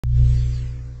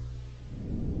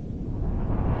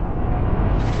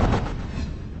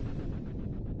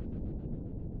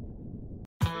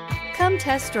Come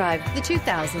test drive the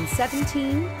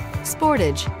 2017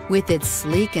 Sportage. With its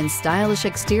sleek and stylish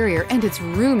exterior and its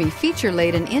roomy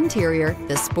feature-laden interior,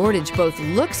 the Sportage both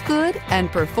looks good and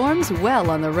performs well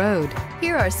on the road.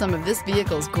 Here are some of this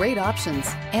vehicle's great options: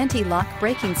 anti-lock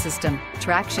braking system,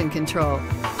 traction control,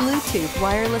 Bluetooth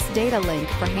wireless data link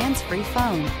for hands-free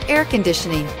phone, air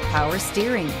conditioning, power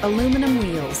steering, aluminum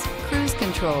wheels, cruise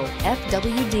control,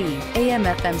 FWD,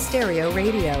 AM/FM stereo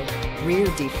radio, rear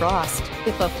defrost.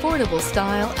 If affordable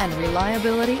style and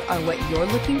reliability are what you're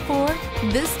looking for,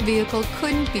 this vehicle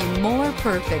couldn't be more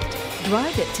perfect.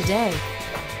 Drive it today.